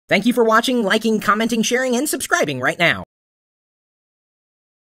Thank you for watching, liking, commenting, sharing, and subscribing right now.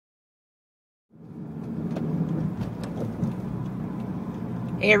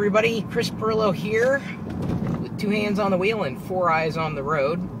 Hey everybody, Chris Pirillo here, with 2 hands on the wheel and 4 eyes on the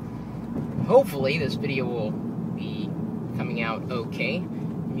road. Hopefully this video will be coming out okay.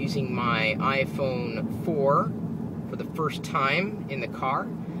 I'm using my iPhone 4 for the first time in the car,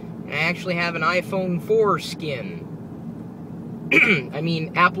 and I actually have an iPhone 4 skin. I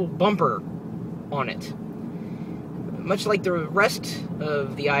mean, Apple bumper on it. Much like the rest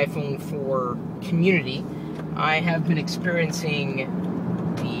of the iPhone 4 community, I have been experiencing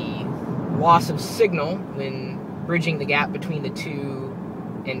the loss of signal when bridging the gap between the two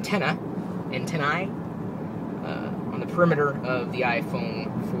antennae on the perimeter of the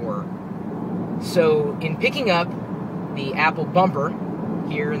iPhone 4. So in picking up the Apple bumper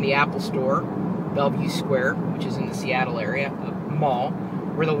here in the Apple Store, Bellevue Square, which is in the Seattle area, a mall,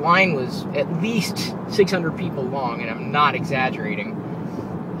 where the line was at least 600 people long, and I'm not exaggerating,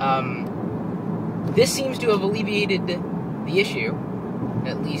 this seems to have alleviated the issue,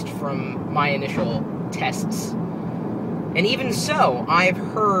 at least from my initial tests. And even so, I've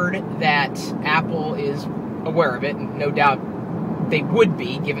heard that Apple is aware of it, and no doubt they would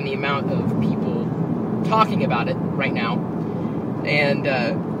be, given the amount of people talking about it right now. And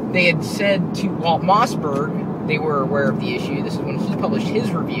they had said to Walt Mossberg they were aware of the issue. This is when he published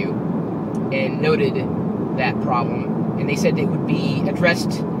his review and noted that problem. And they said it would be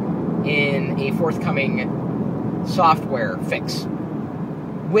addressed in a forthcoming software fix,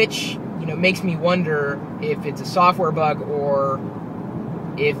 which, you know, makes me wonder if it's a software bug or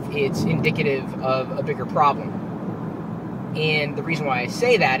if it's indicative of a bigger problem. And the reason why I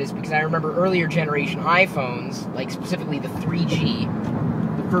say that is because I remember earlier generation iPhones, like specifically the 3G,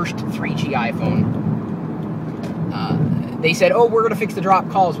 the first 3G iPhone, they said, oh, we're going to fix the drop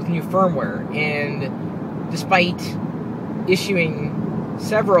calls with new firmware. And despite issuing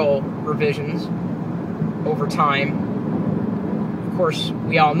several revisions over time, of course,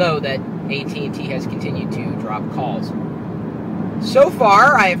 we all know that AT&T has continued to drop calls. So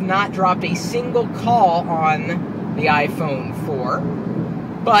far, I have not dropped a single call on the iPhone 4,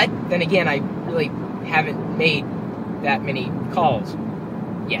 but then again, I really haven't made that many calls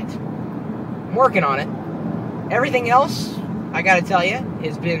yet. I'm working on it. Everything else, I gotta tell you,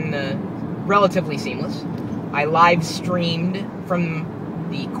 has been relatively seamless. I live streamed from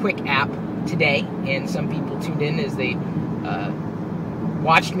the Quick app today, and some people tuned in as they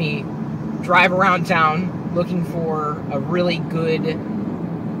watched me drive around town looking for a really good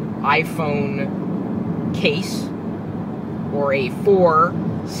iPhone case, or a 4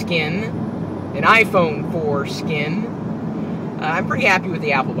 skin, an iPhone 4 skin. I'm pretty happy with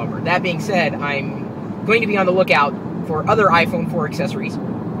the Apple bumper. That being said, I'm going to be on the lookout for other iPhone 4 accessories,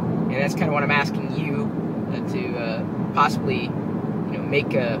 and that's kind of what I'm asking you to possibly, you know,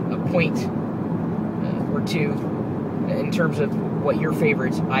 make a point or two in terms of what your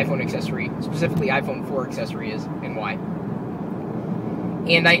favorite iPhone accessory, specifically iPhone 4 accessory, is and why.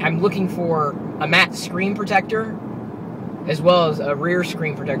 And I'm looking for a matte screen protector, as well as a rear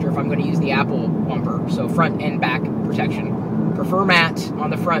screen protector if I'm going to use the Apple bumper, so front and back protection. Prefer matte on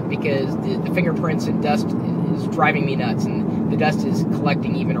the front because the fingerprints and dust is driving me nuts, and the dust is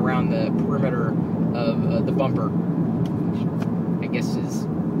collecting even around the perimeter of the bumper, which I guess is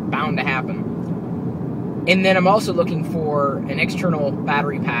bound to happen. And then I'm also looking for an external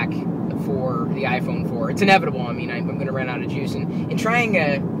battery pack for the iPhone 4. It's inevitable. I mean, I'm going to run out of juice. And in trying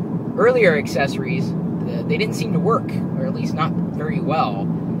earlier accessories, they didn't seem to work, or at least not very well.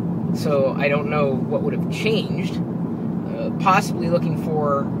 So I don't know what would have changed. Possibly looking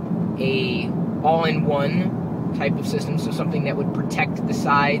for a all-in-one type of system, so something that would protect the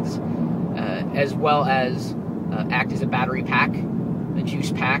sides as well as act as a battery pack, a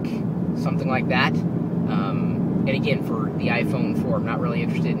juice pack, something like that. And again, for the iPhone 4, I'm not really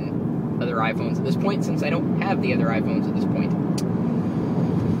interested in other iPhones at this point, since I don't have the other iPhones at this point.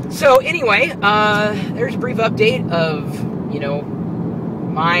 So anyway, there's a brief update of, you know,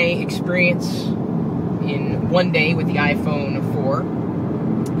 my experience in one day with the iPhone 4.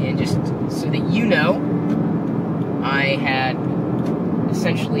 And just so that you know, I had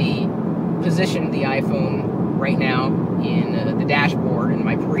essentially positioned the iPhone right now in the dashboard in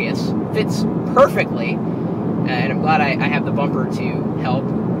my Prius. Fits perfectly, and I'm glad I have the bumper to help.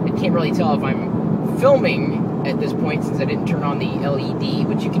 I can't really tell if I'm filming at this point since I didn't turn on the LED,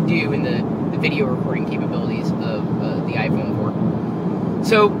 which you can do in the video recording capabilities of the iPhone 4.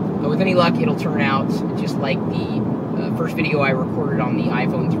 So, with any luck, it'll turn out just like the first video I recorded on the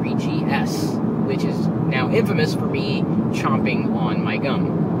iPhone 3GS, which is now infamous for me chomping on my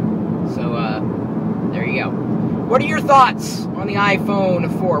gum. So, there you go. What are your thoughts on the iPhone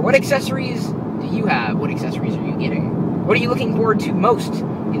 4? What accessories do you have? What accessories are you getting? What are you looking forward to most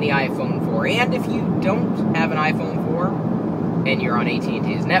in the iPhone 4? And if you don't have an iPhone 4 and you're on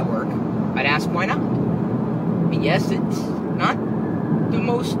AT&T's network, I'd ask why not? I mean, yes, it's not the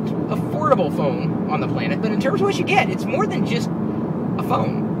most affordable phone on the planet, but in terms of what you get, it's more than just a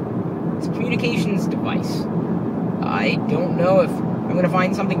phone. It's a communications device. I don't know if I'm going to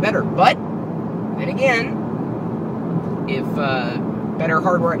find something better, but then again, if better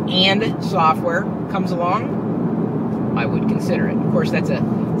hardware and software comes along, I would consider it. Of course, it's a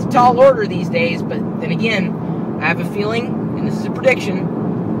tall order these days, but then again, I have a feeling, and this is a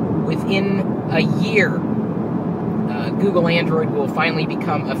prediction, within a year, Google Android will finally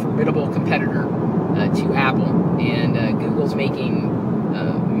become a formidable competitor to Apple, and Google's making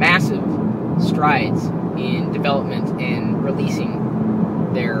massive strides in development and releasing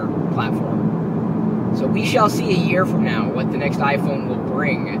their platform. So we shall see a year from now what the next iPhone will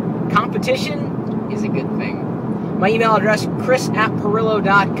bring. Competition is a good thing. My email address,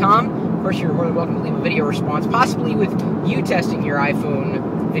 chris@pirillo.com. Of course, you're more than welcome to leave a video response, possibly with you testing your iPhone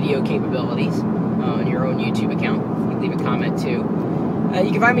video capabilities on your own YouTube account. You can leave a comment, too.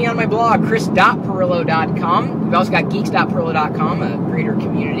 You can find me on my blog, chris.pirillo.com. We've also got geeks.pirillo.com, a greater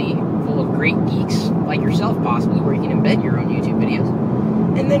community full of great geeks like yourself, possibly, where you can embed your own YouTube videos.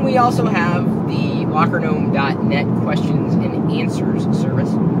 And then we also have the lockergnome.net questions and answers service.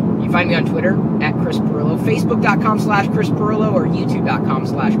 You can find me on Twitter, @ChrisPirillo, Facebook.com/ChrisPirillo, or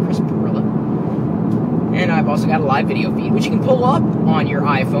YouTube.com/ChrisPirillo. And I've also got a live video feed, which you can pull up on your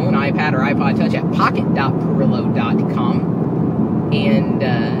iPhone, iPad, or iPod Touch at pocket.pirillo.com. And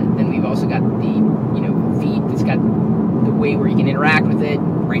then we've also got the feed that's got the way where you can interact with it.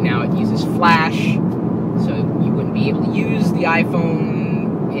 Right now it uses Flash, so you wouldn't be able to use the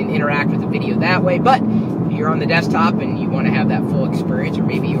iPhone and interact with the video that way. But if you're on the desktop and you want to have that full experience, or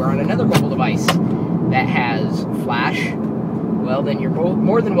maybe you're on another mobile device that has Flash, well, then you're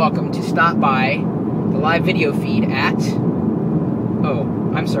more than welcome to stop by the live video feed at... Oh,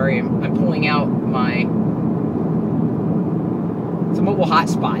 I'm sorry, I'm pulling out my... It's a mobile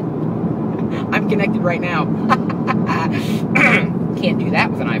hotspot. I'm connected right now. Can't do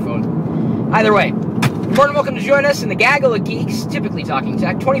that with an iPhone. Either way, you're more than welcome to join us in the gaggle of geeks, typically talking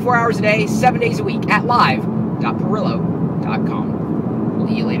tech, 24 hours a day, 7 days a week at live.pirillo.com. We'll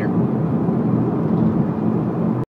see you later.